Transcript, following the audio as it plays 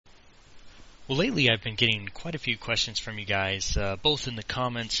Well, lately I've been getting quite a few questions from you guys, both in the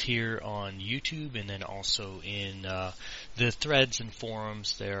comments here on YouTube and then also in the threads and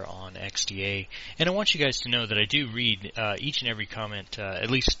forums there on XDA. And I want you guys to know that I do read each and every comment,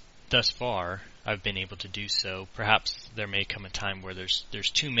 at least thus far. I've been able to do so. Perhaps there may come a time where there's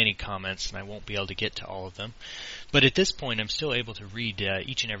too many comments and I won't be able to get to all of them. But at this point, I'm still able to read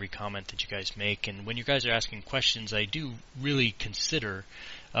each and every comment that you guys make. And when you guys are asking questions, I do really consider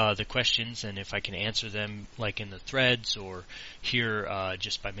the questions, and if I can answer them like in the threads or here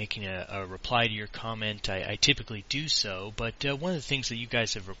just by making a reply to your comment, I typically do so. But one of the things that you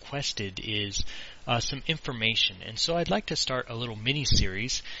guys have requested is some information, and so I'd like to start a little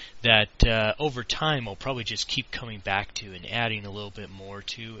mini-series that over time I'll probably just keep coming back to and adding a little bit more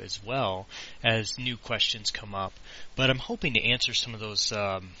to as well as new questions come up. But I'm hoping to answer some of those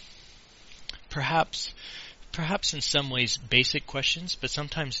perhaps in some ways basic questions, but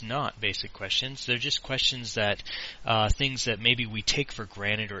sometimes not basic questions. They're just questions that, things that maybe we take for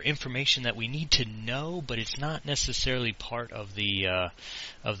granted or information that we need to know, but it's not necessarily part of the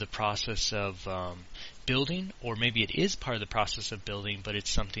process of building, or maybe it is part of the process of building, but it's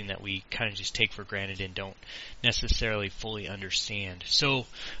something that we kind of just take for granted and don't necessarily fully understand. So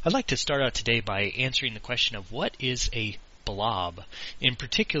I'd like to start out today by answering the question of what is a blob. In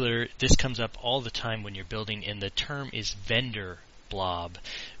particular, this comes up all the time when you're building, and the term is vendor blob,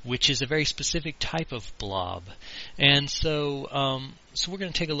 which is a very specific type of blob. And so we're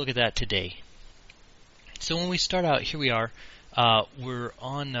going to take a look at that today. So when we start out, here we are. We're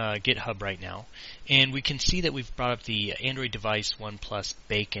on GitHub right now, and we can see that we've brought up the Android device 1 Plus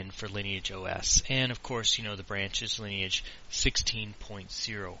Bacon for Lineage OS. And of course, you know, the branch is Lineage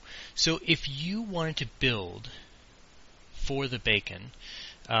 16.0. So if you wanted to build for the Bacon,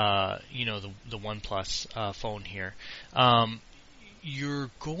 the 1 Plus phone here, you're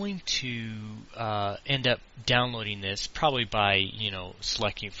going to end up downloading this probably by,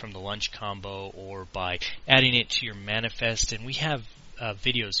 selecting from the lunch combo or by adding it to your manifest, and we have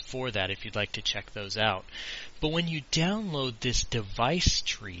videos for that if you'd like to check those out. But when you download this device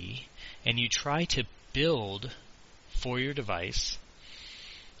tree and you try to build for your device,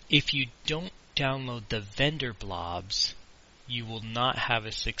 if you don't download the vendor blobs, you will not have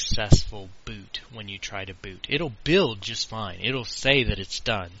a successful boot when you try to boot. It'll build just fine. It'll say that it's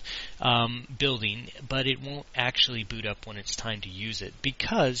done building, but it won't actually boot up when it's time to use it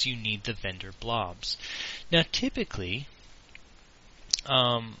because you need the vendor blobs. Now, typically,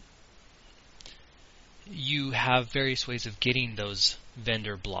 you have various ways of getting those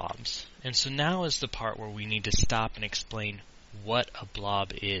vendor blobs. And so now is the part where we need to stop and explain what a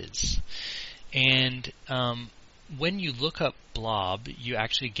blob is. And when you look up blob, you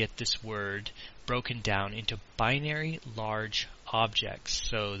actually get this word broken down into binary large objects.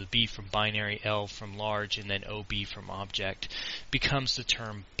 So the B from binary, L from large, and then OB from object becomes the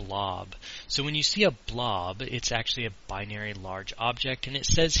term blob. So when you see a blob, it's actually a binary large object, and it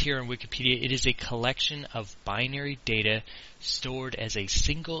says here in Wikipedia it is a collection of binary data stored as a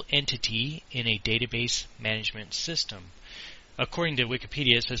single entity in a database management system. According to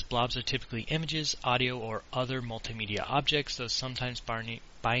Wikipedia, it says blobs are typically images, audio, or other multimedia objects, though sometimes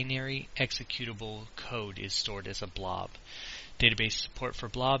binary executable code is stored as a blob. Database support for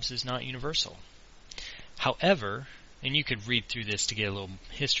blobs is not universal. However, and you could read through this to get a little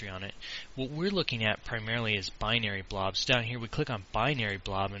history on it, what we're looking at primarily is binary blobs. Down here we click on binary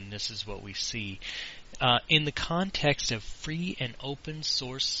blob, and this is what we see. In the context of free and open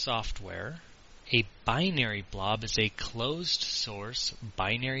source software, a binary blob is a closed-source,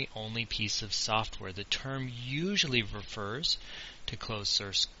 binary-only piece of software. The term usually refers to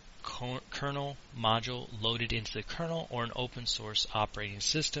closed-source kernel module loaded into the kernel or an open-source operating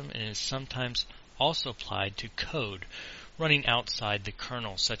system, and is sometimes also applied to code running outside the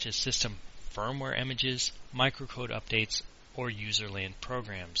kernel, such as system firmware images, microcode updates, or user-land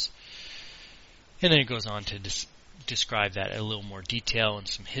programs. And then it goes on to describe that in a little more detail and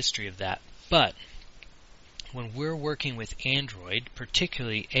some history of that. But when we're working with Android,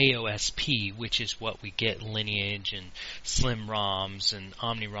 particularly AOSP, which is what we get Lineage and Slim ROMs and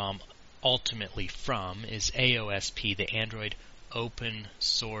OmniROM ultimately from, is AOSP, the Android Open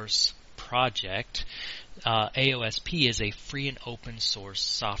Source Project. AOSP is a free and open source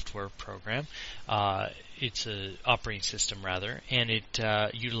software program. It's an operating system, rather, and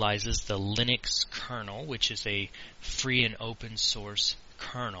it utilizes the Linux kernel, which is a free and open source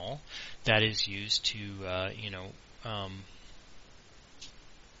kernel that is used to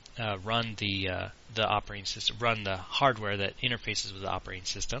run the operating system, run the hardware that interfaces with the operating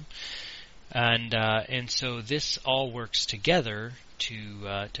system, and so this all works together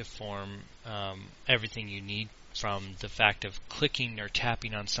to form everything you need from the fact of clicking or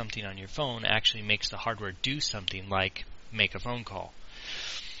tapping on something on your phone actually makes the hardware do something like make a phone call.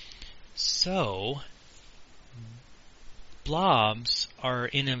 So, blobs are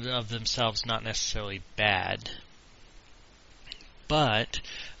in and of themselves not necessarily bad, but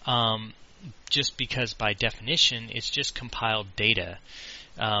just because by definition it's just compiled data.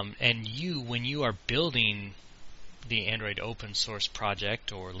 And when you are building the Android open source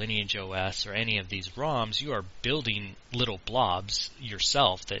project or Lineage OS or any of these ROMs, you are building little blobs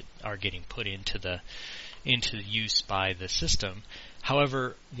yourself that are getting put into use by the system.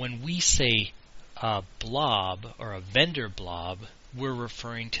 However, when we say a blob or a vendor blob, we're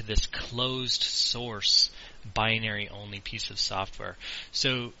referring to this closed source binary only piece of software.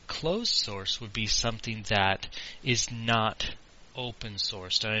 So closed source would be something that is not open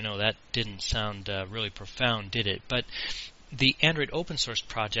sourced. I know that didn't sound really profound, did it? But the Android open source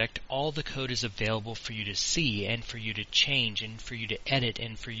project, all the code is available for you to see and for you to change and for you to edit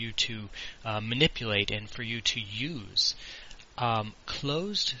and for you to manipulate and for you to use.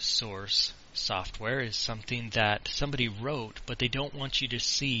 Closed source software is something that somebody wrote, but they don't want you to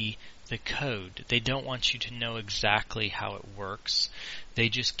see the code. They don't want you to know exactly how it works. They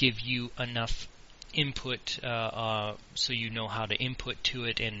just give you enough input so you know how to input to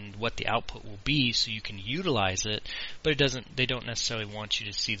it and what the output will be so you can utilize it, but they don't necessarily want you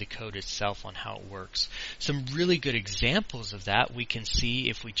to see the code itself on how it works. Some really good examples of that we can see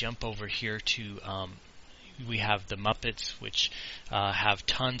if we jump over here to we have the Muppets, which have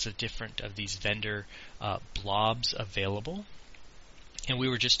tons of different of these vendor blobs available. And we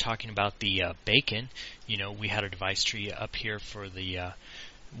were just talking about the bacon. We had a device tree up here for the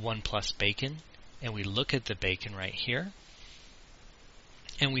OnePlus bacon. And we look at the bacon right here,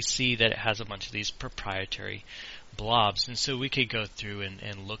 and we see that it has a bunch of these proprietary blobs. And so we could go through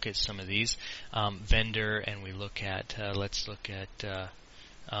and look at some of these vendor, and we look at let's look at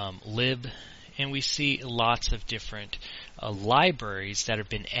lib, and we see lots of different libraries that have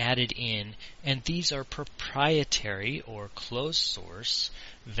been added in, and these are proprietary or closed source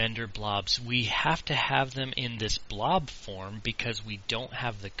vendor blobs. We have to have them in this blob form because we don't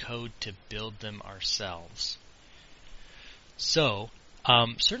have the code to build them ourselves. So,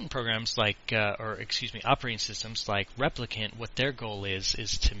 certain programs like, operating systems like Replicant, what their goal is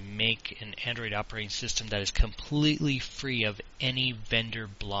to make an Android operating system that is completely free of any vendor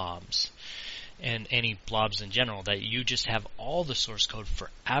blobs and any blobs in general, that you just have all the source code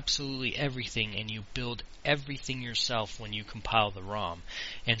for absolutely everything and you build everything yourself when you compile the ROM.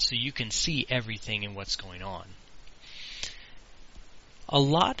 And so you can see everything and what's going on. A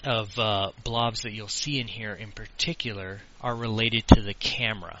lot of blobs that you'll see in here in particular are related to the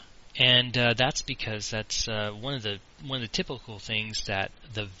camera. And that's because that's one of the typical things that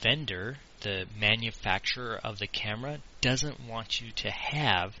the vendor, the manufacturer of the camera, doesn't want you to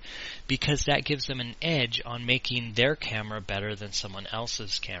have, because that gives them an edge on making their camera better than someone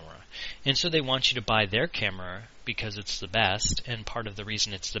else's camera. And so they want you to buy their camera because it's the best, and part of the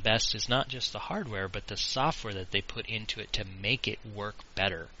reason it's the best is not just the hardware, but the software that they put into it to make it work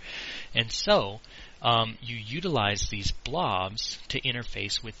better. And so you utilize these blobs to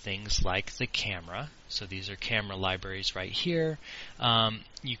interface with things like the camera. So these are camera libraries right here.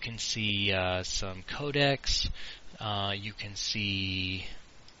 You can see some codecs. You can see,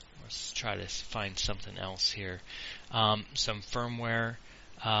 let's try to find something else here, some firmware.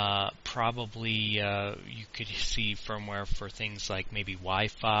 Probably you could see firmware for things like maybe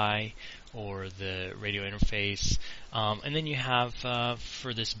Wi-Fi or the radio interface. And then you have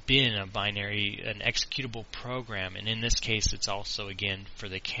for this bin an executable program, and in this case it's also again for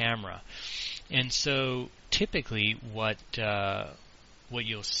the camera. And so typically what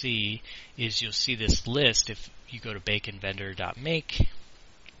you'll see is this list. If you go to baconvendor.make,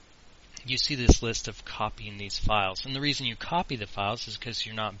 you see this list of copying these files. And the reason you copy the files is because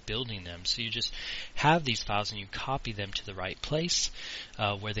you're not building them. So you just have these files and you copy them to the right place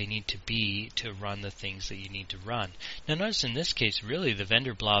where they need to be to run the things that you need to run. Now notice in this case, really the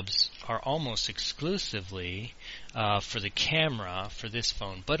vendor blobs are almost exclusively for the camera for this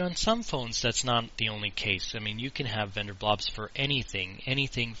phone. But on some phones, that's not the only case. I mean, you can have vendor blobs for anything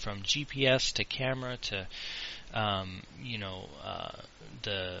from GPS to camera to,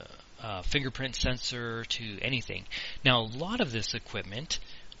 the fingerprint sensor to anything. Now, a lot of this equipment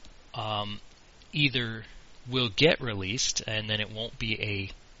either will get released and then it won't be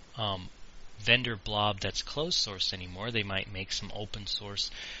a vendor blob that's closed source anymore. They might make some open source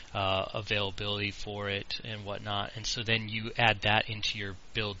availability for it and whatnot, and so then you add that into your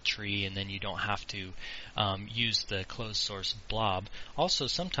build tree, and then you don't have to use the closed source blob. Also,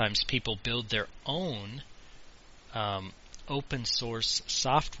 sometimes people build their own open source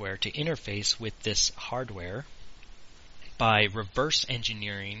software to interface with this hardware by reverse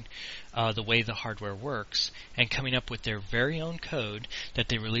engineering the way the hardware works and coming up with their very own code that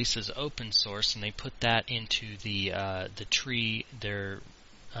they release as open source, and they put that into the tree, their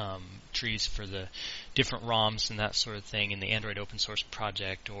trees for the different ROMs and that sort of thing in the Android open source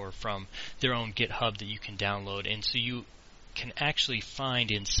project, or from their own GitHub that you can download. And so you can actually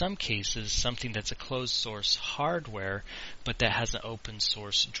find in some cases something that's a closed source hardware but that has an open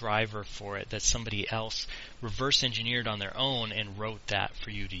source driver for it that somebody else reverse engineered on their own and wrote that for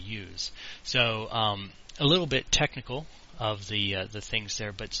you to use. So a little bit technical of the things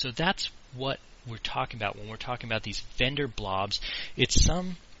there, but so that's what we're talking about when we're talking about these vendor blobs. It's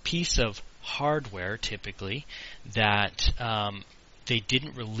some piece of hardware typically that they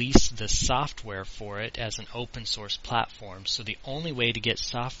didn't release the software for it as an open source platform. So the only way to get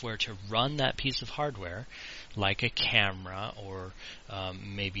software to run that piece of hardware, like a camera or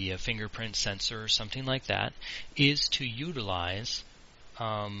maybe a fingerprint sensor or something like that, is to utilize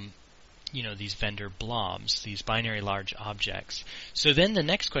these vendor blobs, these binary large objects. So then the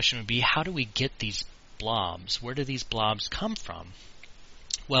next question would be, how do we get these blobs? Where do these blobs come from?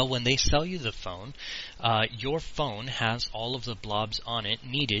 Well, when they sell you the phone, your phone has all of the blobs on it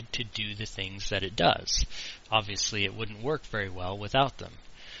needed to do the things that it does. Obviously, it wouldn't work very well without them.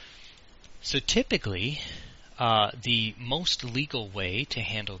 So typically, the most legal way to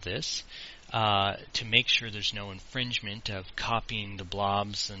handle this, to make sure there's no infringement of copying the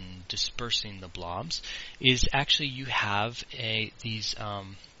blobs and dispersing the blobs, is actually you have these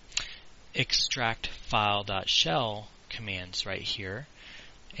extract file.shell commands right here,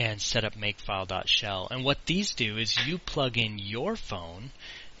 and set up makefile.shell. And what these do is you plug in your phone,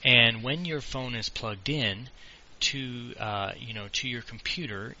 and when your phone is plugged in to your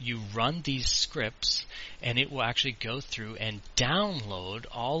computer, you run these scripts, and it will actually go through and download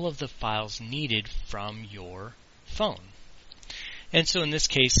all of the files needed from your phone. And so in this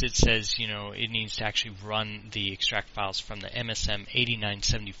case, it says, it needs to actually run the extract files from the MSM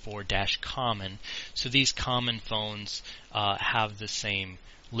 8974-common. So these common phones have the same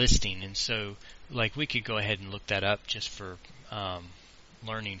listing. And so, we could go ahead and look that up just for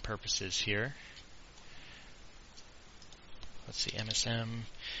learning purposes here. Let's see, MSM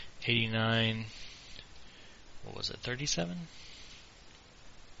 89, 37?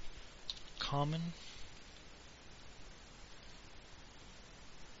 Common?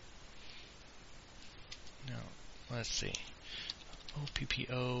 No, let's see.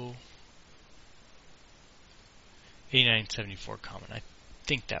 OPPO 8974 common. I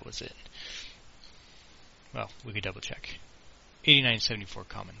think that was it. Well, we could double check. 8974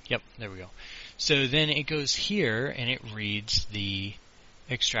 common. Yep, there we go. So then it goes here and it reads the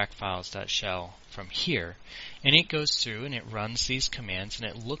extract files.shell from here, and it goes through and it runs these commands, and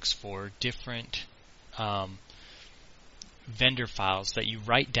it looks for different vendor files that you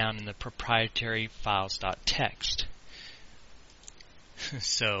write down in the proprietary files.txt.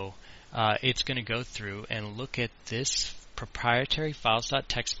 So it's going to go through and look at this proprietary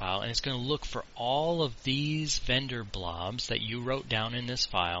files.txt file, and it's going to look for all of these vendor blobs that you wrote down in this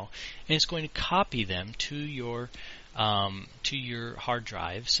file, and it's going to copy them to your hard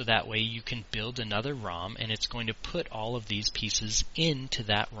drive, so that way you can build another ROM, and it's going to put all of these pieces into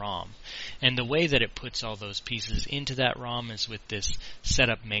that ROM. And the way that it puts all those pieces into that ROM is with this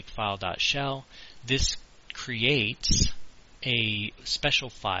setup makefile.shell. This creates a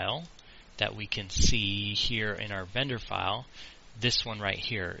special file that we can see here in our vendor file. This one right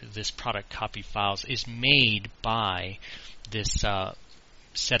here, this product copy files, is made by this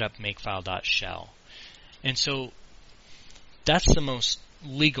setup makefile.shell. And so that's the most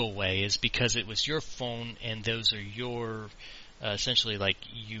legal way, is because it was your phone, and those are your essentially, like,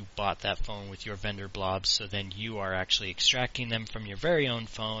 you bought that phone with your vendor blobs, so then you are actually extracting them from your very own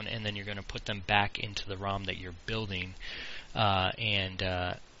phone, and then you're going to put them back into the ROM that you're building, and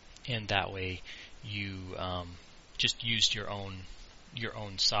that way you just used your own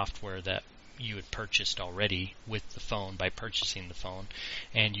software that you had purchased already with the phone by purchasing the phone,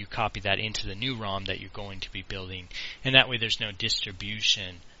 and you copy that into the new ROM that you're going to be building, and that way there's no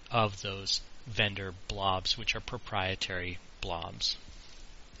distribution of those vendor blobs, which are proprietary blobs.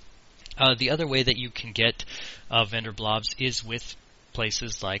 The other way that you can get vendor blobs is with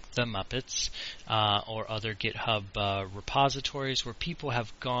places like the Muppets or other GitHub repositories where people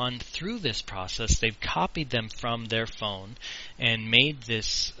have gone through this process. They've copied them from their phone and made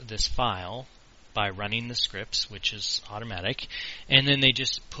this file by running the scripts, which is automatic, and then they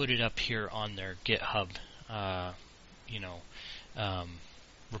just put it up here on their GitHub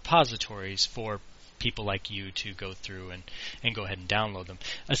repositories for people like you to go through and go ahead and download them.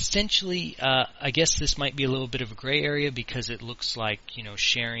 Essentially, I guess this might be a little bit of a gray area because it looks like,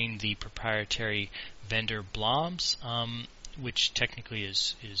 sharing the proprietary vendor blobs, which technically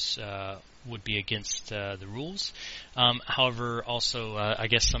would be against the rules. However, also, I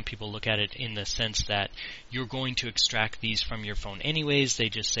guess some people look at it in the sense that you're going to extract these from your phone anyways. They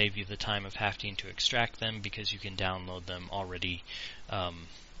just save you the time of having to extract them because you can download them already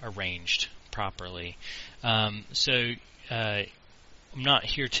arranged properly. So I'm not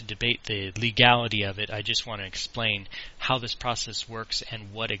here to debate the legality of it. I just want to explain how this process works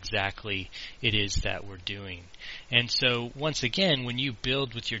and what exactly it is that we're doing. And so once again, when you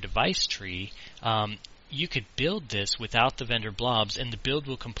build with your device tree, you could build this without the vendor blobs and the build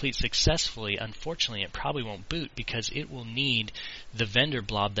will complete successfully. Unfortunately, it probably won't boot because it will need the vendor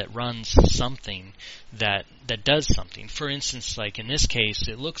blob that runs something that does something. For instance, like in this case,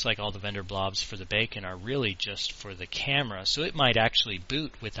 it looks like all the vendor blobs for the bacon are really just for the camera. So it might actually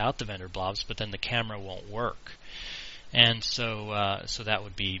boot without the vendor blobs, but then the camera won't work. And so that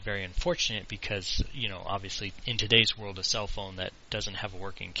would be very unfortunate because, obviously in today's world, a cell phone that doesn't have a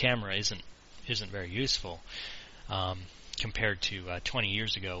working camera isn't very useful compared to 20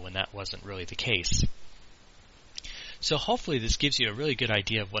 years ago when that wasn't really the case. So hopefully this gives you a really good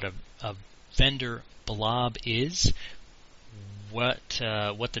idea of what a vendor blob is, what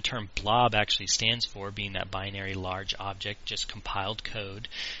the term blob actually stands for, being that binary large object, just compiled code,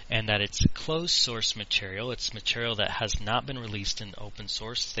 and that it's closed source material. It's material that has not been released in open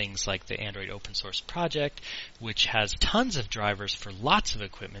source, things like the Android open source project, which has tons of drivers for lots of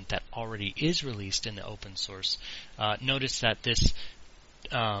equipment that already is released in the open source. Notice that this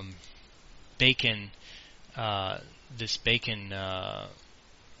bacon,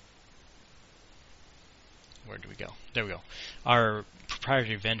 where do we go? There we go. Our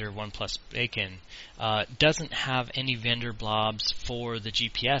proprietary vendor OnePlus Bacon doesn't have any vendor blobs for the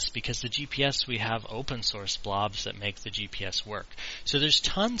GPS because the GPS, we have open source blobs that make the GPS work. So there's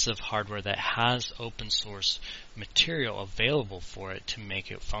tons of hardware that has open source material available for it to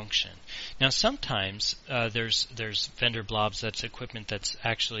make it function. Now sometimes there's vendor blobs, that's equipment that's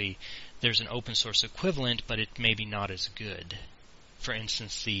actually, there's an open source equivalent, but it may be not as good. For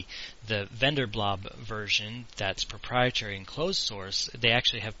instance, the vendor blob version that's proprietary and closed source, they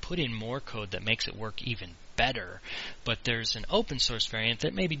actually have put in more code that makes it work even better. But there's an open source variant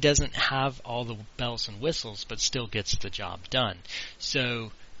that maybe doesn't have all the bells and whistles, but still gets the job done.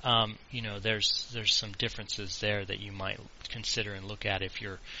 So, there's some differences there that you might consider and look at if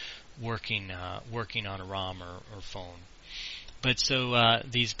you're working on a ROM or phone. But so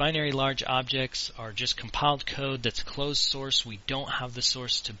these binary large objects are just compiled code that's closed source. We don't have the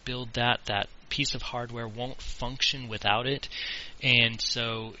source to build that. That piece of hardware won't function without it. And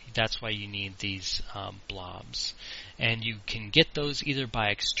so that's why you need these blobs. And you can get those either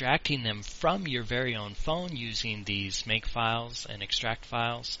by extracting them from your very own phone using these make files and extract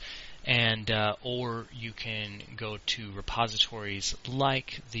files. And or you can go to repositories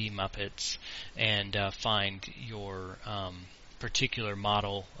like the Muppets and find your particular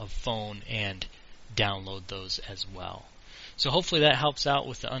model of phone and download those as well. So hopefully that helps out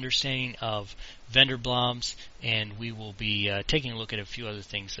with the understanding of vendor blobs, and we will be taking a look at a few other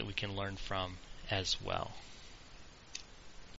things that we can learn from as well.